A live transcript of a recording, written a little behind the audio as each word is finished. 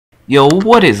Yo,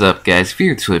 what is up guys,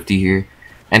 Feared Swifty here,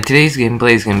 and today's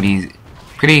gameplay is going to be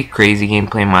pretty crazy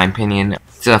gameplay in my opinion.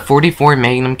 It's a 44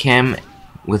 Magnum KEM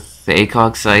with the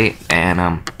ACOG sight, and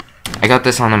I got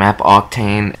this on the map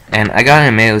Octane, and I gotta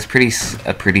admit it was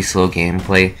a pretty slow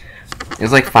gameplay. It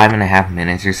was like 5.5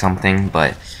 minutes or something,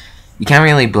 but you can't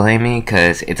really blame me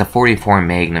because it's a 44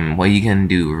 Magnum. What you can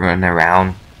do, run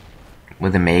around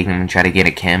with a Magnum and try to get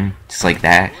a KEM just like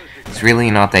that? It's really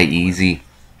not that easy.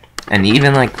 And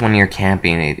even like when you're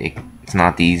camping, it's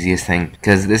not the easiest thing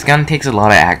because this gun takes a lot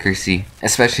of accuracy,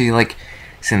 especially like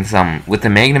since with the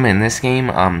Magnum in this game,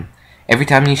 every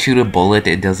time you shoot a bullet,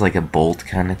 it does like a bolt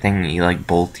kind of thing. You like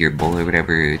bolt your bullet,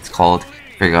 whatever it's called.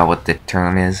 Forgot what the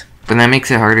term is, but that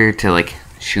makes it harder to like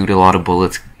shoot a lot of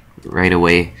bullets right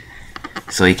away.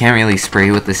 So you can't really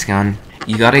spray with this gun.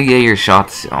 You gotta get your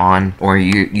shots on, or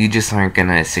you just aren't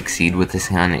gonna succeed with this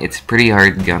gun. It's a pretty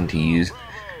hard gun to use.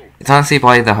 It's honestly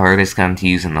probably the hardest gun to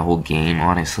use in the whole game,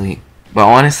 honestly. But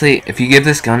honestly, if you give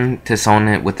this gun to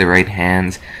someone with the right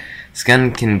hands, this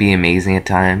gun can be amazing at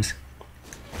times,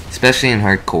 especially in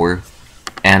hardcore.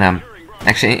 And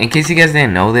actually, in case you guys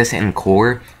didn't know this, in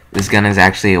core, this gun is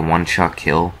actually a one-shot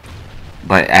kill,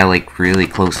 but at like really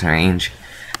close range.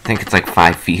 I think it's like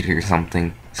 5 feet or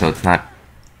something, so it's not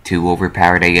too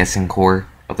overpowered, I guess, in core.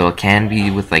 Although it can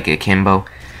be with like a Kimbo,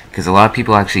 because a lot of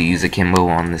people actually use a Kimbo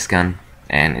on this gun,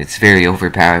 and it's very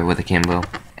overpowered with a Kimbo.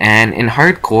 And in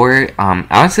hardcore, I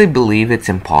honestly believe it's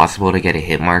impossible to get a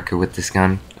hit marker with this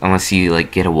gun unless you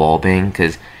like get a wall bang,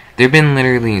 because there have been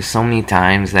literally so many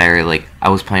times that are, like, I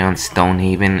was playing on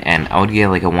Stonehaven and I would get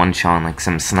like a one shot on like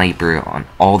some sniper on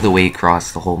all the way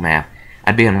across the whole map.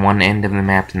 I'd be on one end of the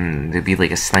map and there'd be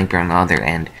like a sniper on the other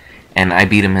end, and I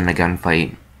beat him in a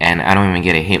gunfight and I don't even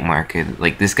get a hit marker.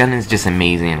 Like, this gun is just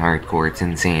amazing in hardcore. It's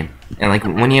insane. And like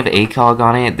when you have ACOG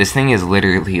on it, this thing is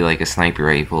literally like a sniper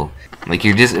rifle. Like,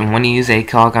 when you use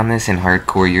ACOG on this in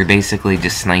hardcore, you're basically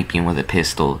just sniping with a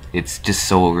pistol. It's just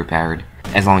so overpowered,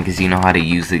 as long as you know how to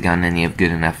use the gun and you have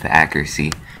good enough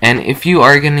accuracy. And if you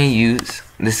are gonna use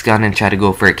this gun and try to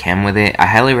go for a KEM with it, I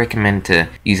highly recommend to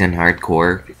use in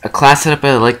hardcore. A class setup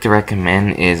I like to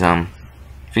recommend is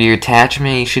for your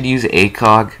attachment, you should use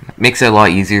ACOG. Makes it a lot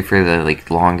easier for the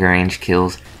like longer range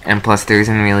kills, and plus there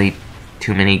isn't really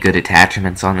too many good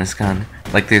attachments on this gun.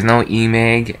 Like, there's no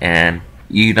EMAG, and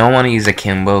you don't want to use a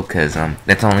Kimbo because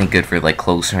that's only good for like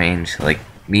close range. Like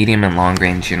medium and long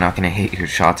range, you're not gonna hit your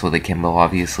shots with a Kimbo,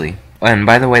 obviously. And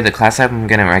by the way, the class I'm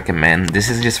gonna recommend, this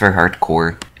is just for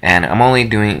hardcore, and I'm only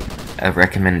doing a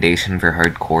recommendation for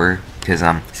hardcore because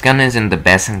this gun isn't the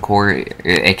best in core.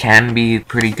 It can be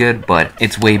pretty good, but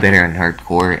it's way better in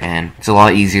hardcore, and it's a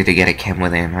lot easier to get a KEM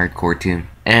with it in hardcore too.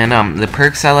 And the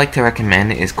perks I like to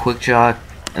recommend is quick shot,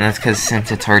 and that's because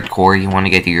since it's hardcore, you want to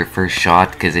get to your first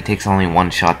shot because it takes only one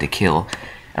shot to kill,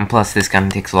 and plus this gun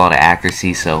takes a lot of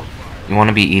accuracy, so you want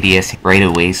to be EDS right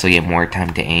away so you have more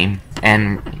time to aim.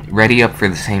 And ready up for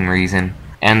the same reason.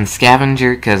 And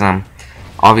scavenger, because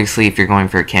obviously if you're going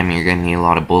for a KEM, you're going to need a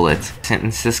lot of bullets.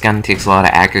 Since this gun takes a lot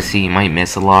of accuracy, you might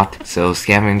miss a lot, so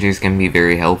scavenger is going to be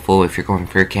very helpful if you're going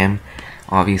for a KEM,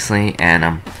 obviously.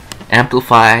 And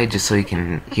amplify, just so you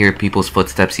can hear people's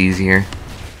footsteps easier.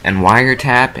 And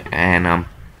wiretap, and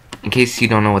in case you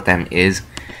don't know what that is,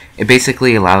 it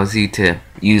basically allows you to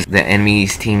use the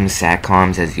enemy's team's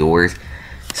SATCOMs as yours.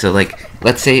 So like,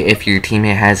 let's say if your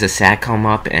teammate has a SATCOM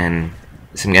up and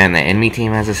some guy on the enemy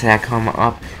team has a SATCOM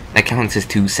up, that counts as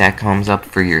 2 SATCOMs up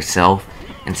for yourself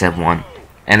instead of 1.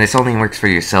 And this only works for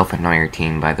yourself and not your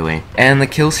team, by the way. And the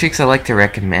kill streaks I like to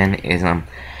recommend is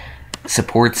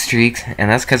support streaks,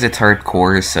 and that's because it's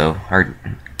hardcore, so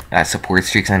support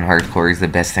streaks on hardcore is the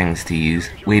best things to use.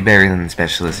 Way better than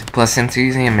specialists. Plus, since you're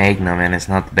using a Magnum and it's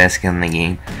not the best gun in the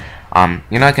game,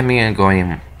 you're not going to be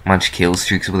going much kill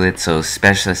streaks with it, so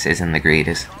specialist isn't the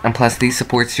greatest. And plus, these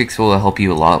support streaks will help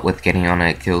you a lot with getting on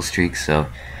a kill streak, so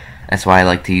that's why I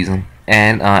like to use them.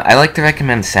 And I like to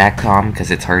recommend SATCOM because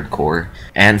it's hardcore.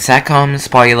 And SATCOM is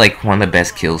probably like one of the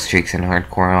best kill streaks in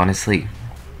hardcore, honestly.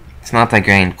 It's not that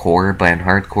great in core, but in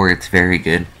hardcore it's very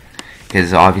good,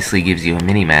 because it obviously gives you a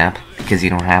mini-map, because you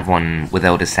don't have one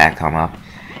without a SATCOM up.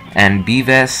 And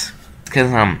BVS,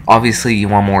 because obviously you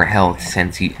want more health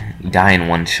since you die in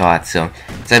one shot, so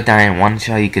instead of dying in one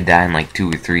shot, you could die in like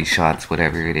 2 or 3 shots,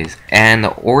 whatever it is. And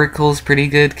the Oracle's pretty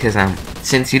good, because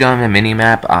since you don't have a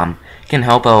mini-map, it can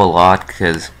help out a lot,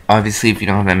 because obviously if you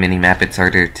don't have a mini-map, it's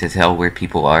harder to tell where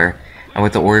people are. And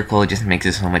with the Oracle, it just makes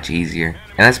it so much easier.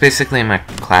 And that's basically my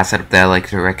class setup that I like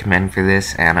to recommend for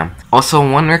this. And also,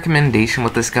 one recommendation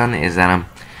with this gun is that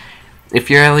if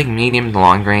you're at like medium to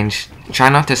long range, try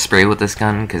not to spray with this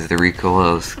gun because the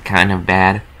recoil is kind of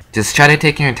bad. Just try to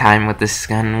take your time with this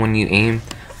gun when you aim,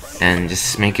 and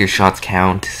just make your shots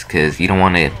count, because you don't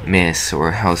want to miss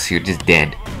or else you're just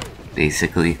dead,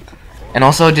 basically. And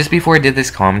also, just before I did this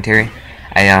commentary,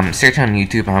 I searched on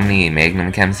YouTube how many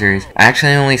Magnum chems there is. I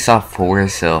actually only saw 4,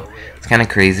 so it's kind of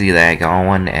crazy that I got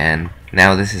one, and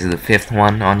now this is the 5th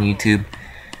one on YouTube.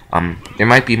 There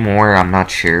might be more, I'm not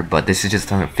sure, but this is just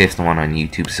the 5th one on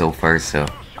YouTube so far, so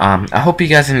I hope you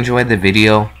guys enjoyed the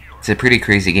video. It's a pretty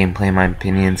crazy gameplay in my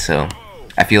opinion, so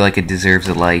I feel like it deserves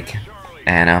a like.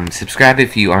 And subscribe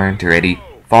if you aren't already.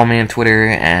 Follow me on Twitter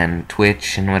and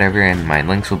Twitch and whatever, and my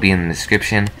links will be in the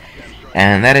description.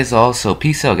 And that is all, so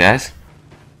peace out, guys.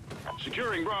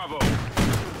 Securing Bravo.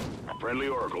 Friendly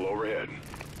Oracle overhead.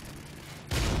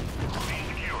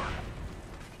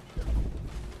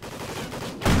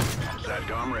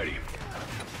 SATCOM ready.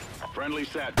 Friendly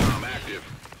SATCOM active.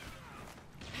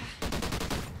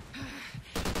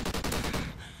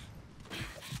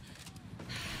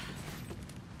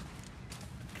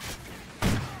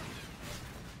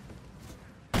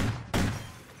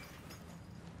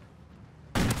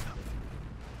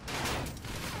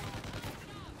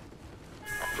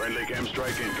 Friendly KEM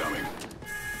strike incoming.